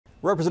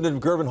Representative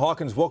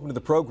Gervin-Hawkins, welcome to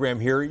the program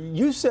here.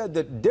 You said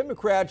that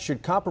Democrats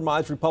should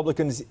compromise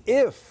Republicans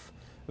if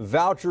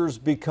vouchers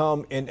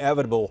become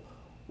inevitable.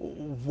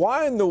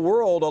 Why in the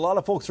world, a lot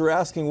of folks are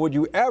asking, would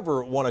you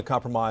ever want to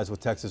compromise with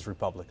Texas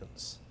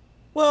Republicans?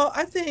 Well,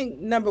 I think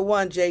number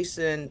one,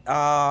 Jason,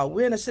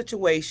 we're in a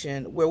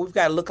situation where we've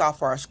got to look out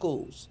for our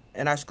schools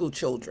and our school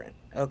children,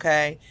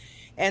 okay?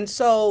 And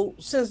so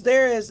since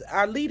there is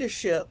our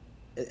leadership,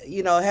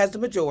 has the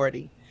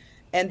majority,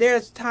 and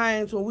there's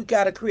times when we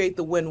got to create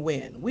the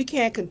win-win. We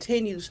can't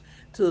continue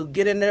to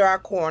get into our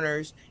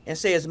corners and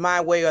say it's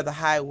my way or the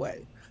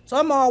highway. So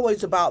I'm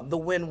always about the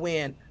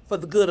win-win for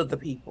the good of the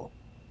people.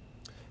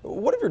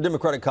 What have your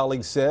Democratic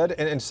colleagues said?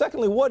 And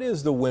secondly, what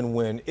is the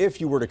win-win if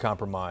you were to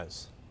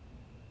compromise?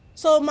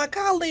 So my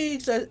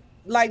colleagues are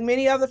like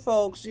many other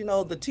folks,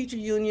 the teacher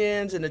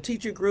unions and the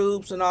teacher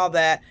groups and all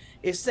that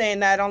is saying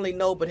not only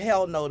no, but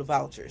hell no to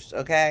vouchers,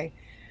 okay?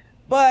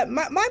 But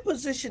my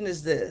position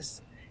is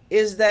this,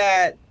 is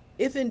that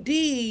if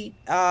indeed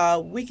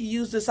we can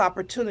use this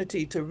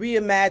opportunity to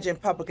reimagine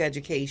public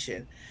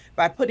education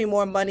by putting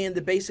more money in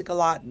the basic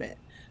allotment,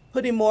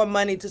 putting more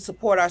money to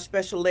support our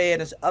special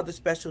ed and other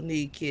special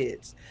need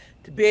kids,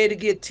 to be able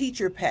to get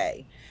teacher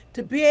pay,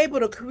 to be able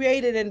to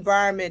create an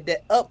environment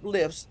that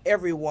uplifts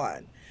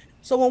everyone.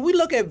 So when we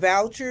look at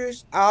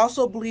vouchers, I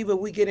also believe if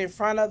we get in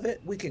front of it,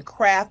 we can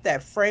craft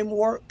that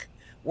framework,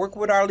 work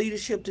with our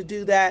leadership to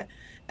do that.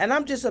 And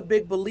I'm just a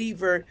big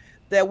believer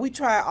that we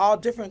try all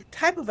different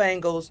type of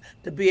angles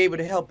to be able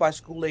to help our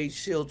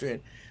school-age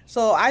children.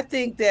 So I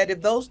think that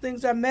if those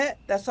things are met,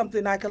 that's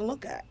something I can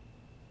look at.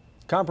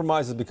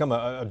 Compromise has become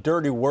a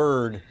dirty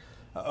word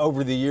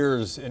over the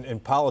years in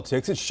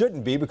politics. It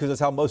shouldn't be, because that's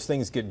how most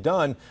things get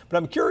done. But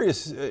I'm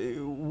curious,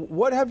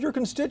 what have your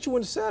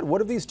constituents said? What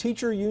have these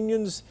teacher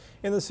unions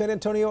in the San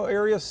Antonio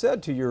area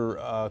said to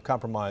your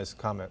compromise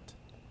comment?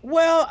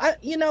 Well,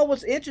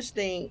 what's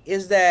interesting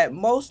is that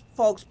most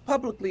folks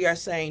publicly are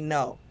saying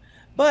no.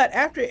 But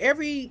after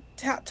every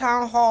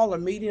town hall or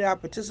meeting I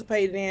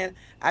participated in,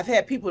 I've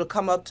had people to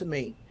come up to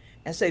me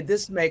and say,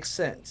 this makes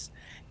sense.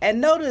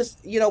 And notice,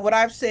 what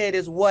I've said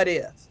is, what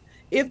if?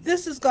 If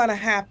this is going to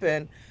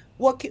happen,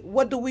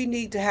 what do we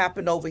need to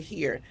happen over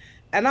here?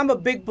 And I'm a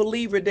big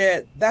believer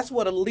that that's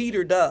what a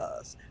leader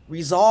does,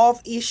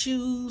 resolve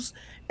issues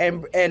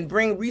and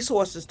bring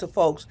resources to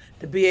folks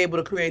to be able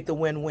to create the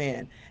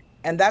win-win.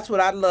 And that's what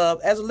I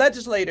love. As a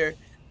legislator,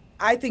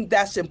 I think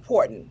that's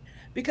important,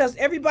 because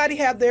everybody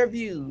have their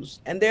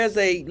views and there's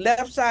a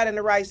left side and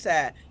a right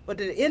side.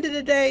 But at the end of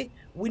the day,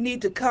 we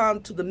need to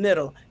come to the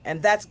middle, and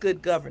that's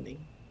good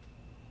governing.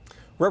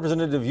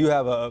 Representative, you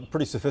have a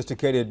pretty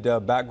sophisticated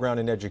background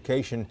in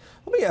education.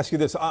 Let me ask you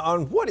this.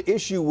 On what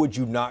issue would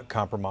you not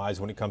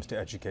compromise when it comes to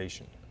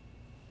education?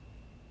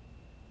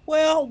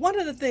 Well, one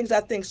of the things I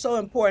think so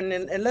important,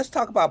 and let's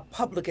talk about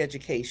public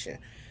education.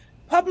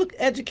 Public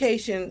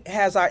education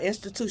has our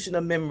institution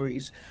of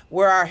memories,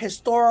 where our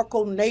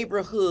historical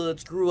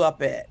neighborhoods grew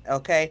up at,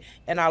 okay,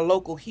 and our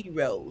local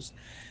heroes.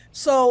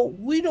 So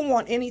we don't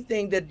want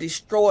anything that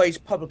destroys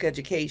public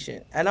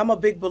education. And I'm a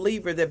big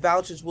believer that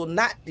vouchers will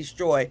not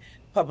destroy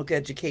public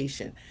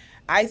education.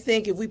 I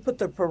think if we put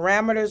the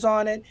parameters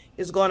on it,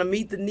 it's going to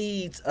meet the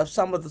needs of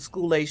some of the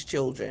school-age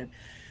children.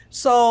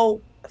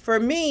 So for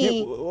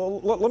me...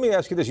 let me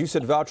ask you this. You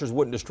said vouchers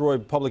wouldn't destroy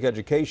public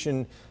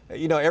education.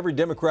 Every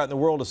Democrat in the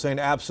world is saying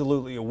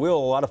absolutely it will.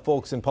 A lot of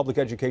folks in public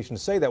education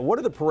say that. What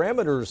are the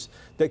parameters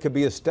that could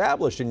be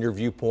established in your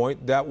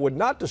viewpoint that would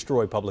not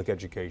destroy public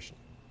education?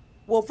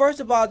 Well, first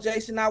of all,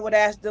 Jason, I would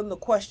ask them the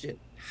question,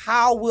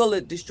 how will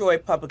it destroy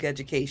public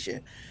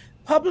education?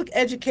 Public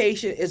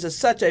education is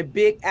such a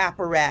big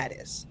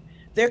apparatus.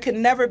 There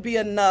can never be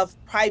enough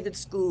private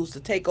schools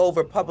to take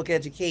over public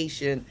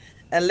education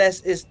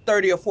unless it's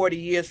 30 or 40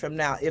 years from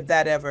now, if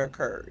that ever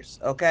occurs,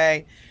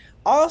 okay?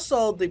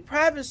 Also, the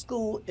private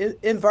school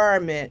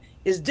environment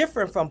is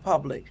different from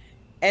public,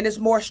 and it's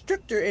more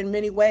stricter in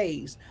many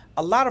ways.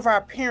 A lot of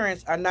our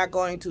parents are not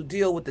going to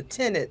deal with the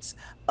tenets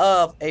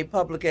of a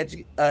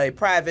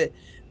private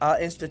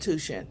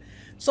institution.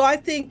 So I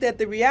think that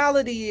the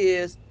reality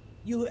is,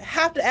 you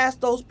have to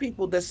ask those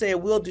people that say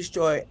it will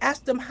destroy it,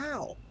 ask them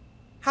how.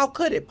 How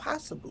could it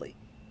possibly?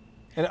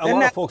 And a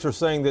lot of folks are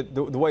saying that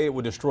the way it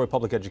would destroy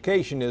public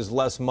education is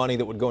less money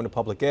that would go into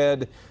public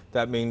ed.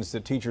 That means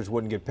that teachers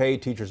wouldn't get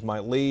paid, teachers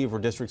might leave, or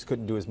districts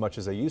couldn't do as much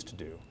as they used to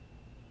do.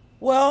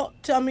 Well,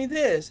 tell me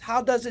this,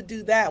 how does it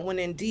do that when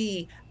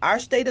indeed our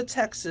state of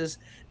Texas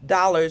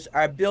dollars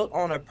are built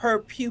on a per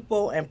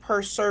pupil and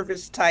per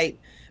service type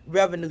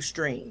revenue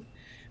stream?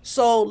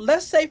 So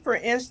let's say, for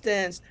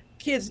instance,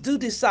 kids do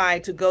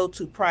decide to go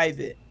to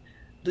private.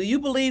 Do you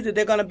believe that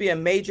they're going to be a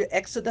major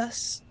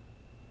exodus?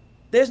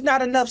 There's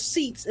not enough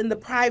seats in the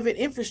private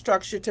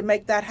infrastructure to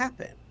make that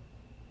happen.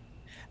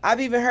 I've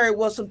even heard,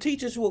 well, some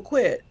teachers will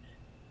quit.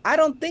 I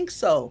don't think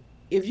so.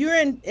 If you're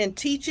in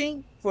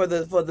teaching for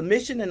the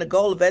mission and the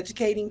goal of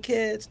educating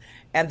kids,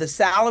 and the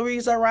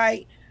salaries are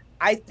right,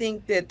 I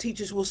think that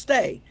teachers will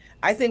stay.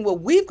 I think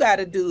what we've got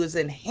to do is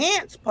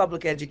enhance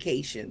public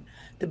education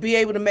to be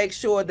able to make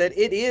sure that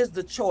it is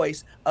the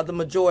choice of the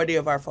majority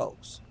of our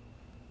folks.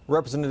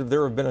 Representative,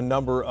 there have been a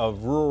number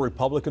of rural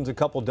Republicans, a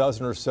couple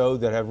dozen or so,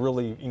 that have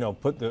really,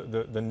 put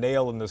the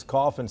nail in this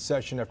coffin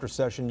session after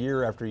session,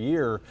 year after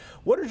year.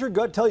 What does your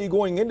gut tell you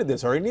going into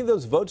this? Are any of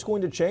those votes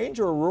going to change,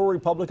 or are rural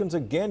Republicans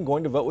again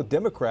going to vote with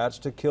Democrats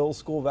to kill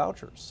school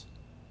vouchers?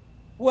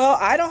 Well,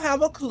 I don't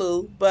have a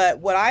clue, but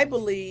what I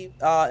believe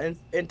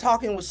in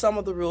talking with some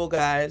of the rural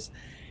guys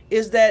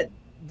is that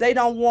they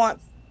don't want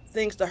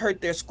things to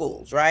hurt their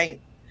schools,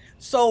 right?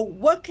 So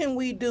what can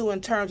we do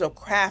in terms of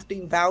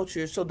crafting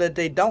vouchers so that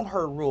they don't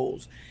hurt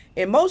rules?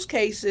 In most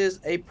cases,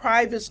 a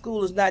private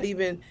school is not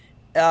even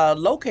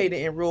located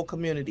in rural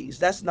communities.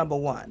 That's number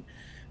one.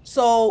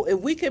 So if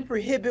we can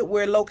prohibit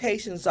where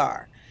locations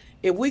are,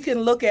 if we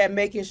can look at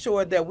making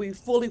sure that we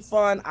fully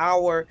fund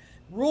our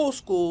rural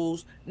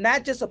schools,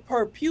 not just a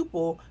per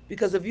pupil,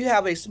 because if you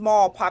have a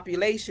small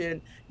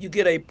population, you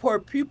get a per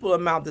pupil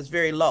amount that's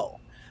very low,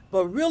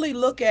 but really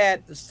look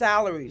at the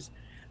salaries.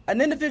 An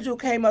individual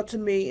came up to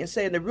me and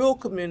said, in the rural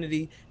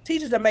community,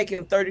 teachers are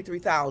making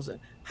 $33,000.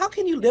 How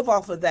can you live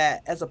off of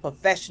that as a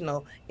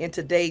professional in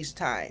today's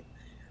time?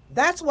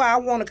 That's why I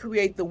want to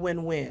create the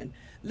win-win.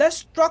 Let's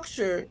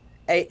structure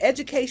an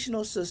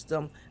educational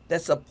system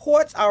that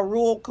supports our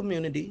rural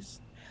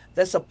communities,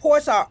 that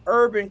supports our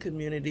urban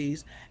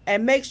communities,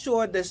 and make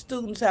sure that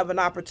students have an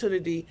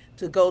opportunity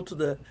to go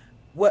to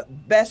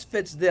what best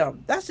fits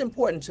them. That's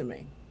important to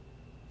me.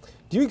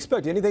 Do you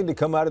expect anything to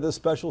come out of this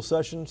special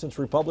session, since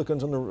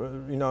Republicans on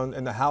the,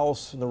 in the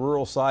House and the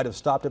rural side have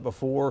stopped it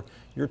before?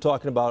 You're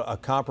talking about a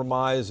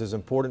compromise is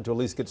important to at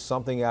least get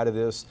something out of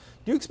this.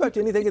 Do you expect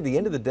anything at the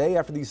end of the day,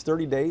 after these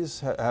 30 days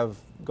have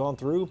gone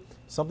through,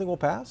 something will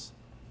pass?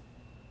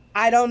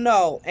 I don't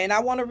know. And I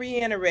want to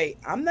reiterate,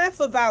 I'm not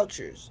for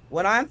vouchers.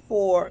 What I'm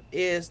for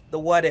is the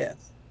what if.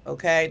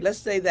 Okay, let's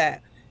say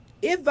that.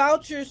 If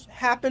vouchers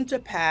happen to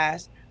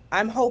pass,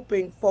 I'm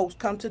hoping folks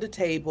come to the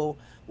table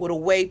with a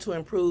way to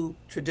improve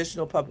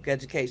traditional public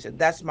education.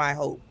 That's my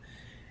hope.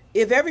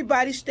 If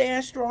everybody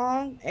stands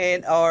strong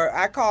or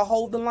I call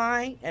hold the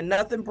line and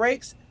nothing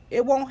breaks,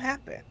 it won't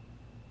happen.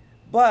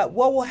 But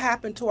what will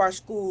happen to our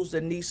schools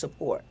that need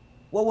support?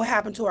 What will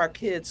happen to our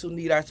kids who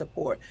need our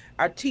support?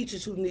 Our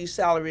teachers who need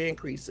salary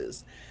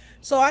increases?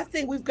 So I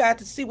think we've got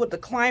to see what the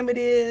climate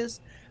is,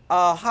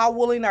 how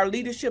willing our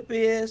leadership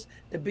is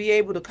to be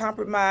able to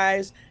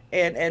compromise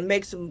and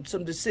make some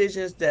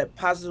decisions that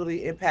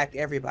positively impact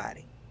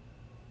everybody.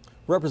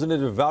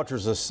 Representative,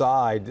 vouchers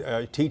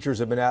aside, teachers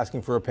have been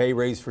asking for a pay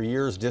raise for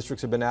years.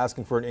 Districts have been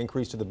asking for an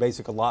increase to the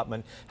basic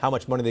allotment, how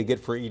much money they get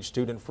for each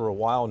student, for a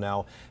while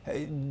now.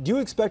 Do you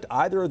expect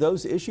either of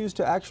those issues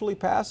to actually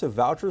pass if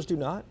vouchers do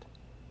not?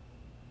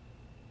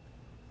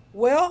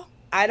 Well,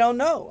 I don't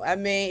know. I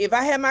mean, if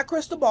I had my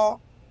crystal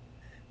ball,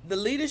 the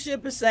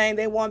leadership is saying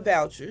they want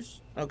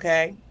vouchers,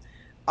 okay?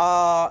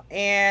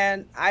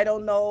 And I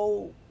don't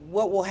know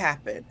what will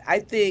happen. I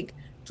think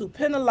to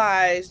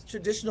penalize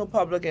traditional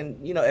public and,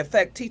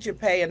 affect teacher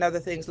pay and other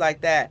things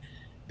like that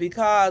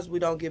because we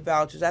don't give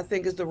vouchers, I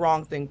think is the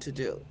wrong thing to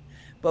do.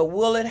 But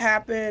will it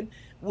happen?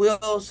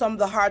 Will some of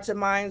the hearts and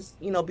minds,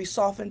 be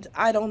softened?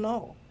 I don't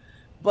know.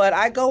 But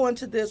I go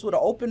into this with an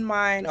open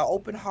mind, an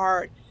open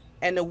heart,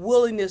 and the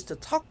willingness to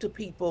talk to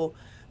people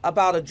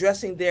about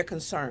addressing their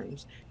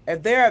concerns.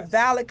 If there are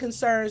valid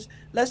concerns,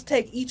 let's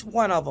take each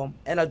one of them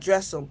and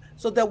address them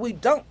so that we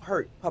don't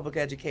hurt public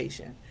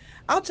education.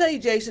 I'll tell you,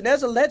 Jason,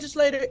 as a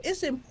legislator,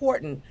 it's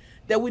important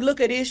that we look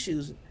at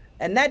issues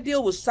and not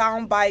deal with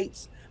sound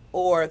bites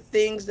or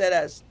things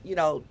that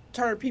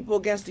turn people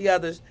against the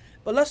others.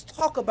 But let's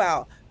talk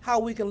about how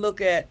we can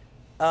look at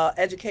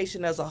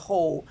education as a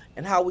whole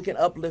and how we can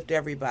uplift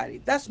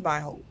everybody. That's my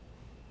hope.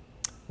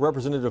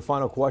 Representative,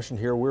 final question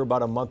here. We're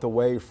about a month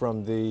away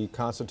from the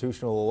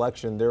constitutional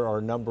election. There are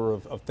a number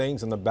of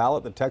things on the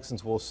ballot that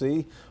Texans will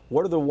see.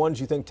 What are the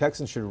ones you think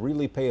Texans should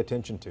really pay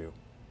attention to?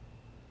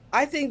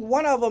 I think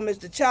one of them is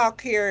the child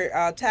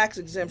care tax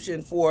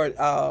exemption for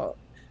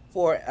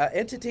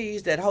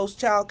entities that host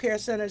child care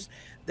centers.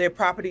 Their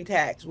property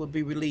tax would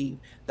be relieved.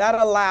 That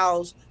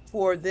allows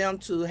for them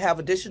to have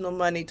additional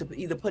money to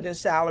either put in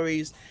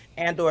salaries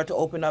and or to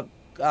open up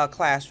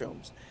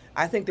classrooms.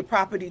 I think the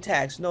property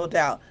tax, no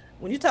doubt.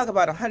 When you talk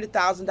about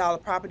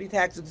 $100,000 property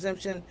tax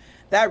exemption,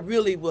 that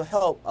really will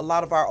help a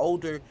lot of our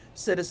older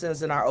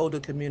citizens in our older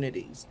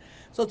communities.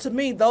 So to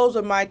me, those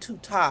are my two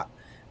top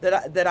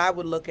that I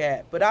would look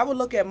at. But I would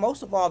look at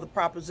most of all the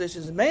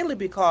propositions, mainly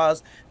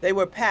because they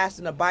were passed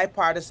in a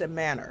bipartisan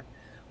manner,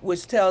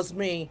 which tells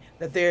me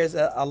that there's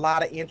a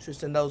lot of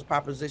interest in those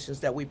propositions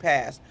that we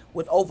passed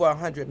with over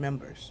 100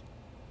 members.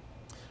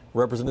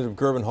 Representative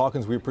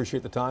Gervin-Hawkins, we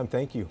appreciate the time.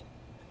 Thank you.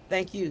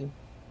 Thank you.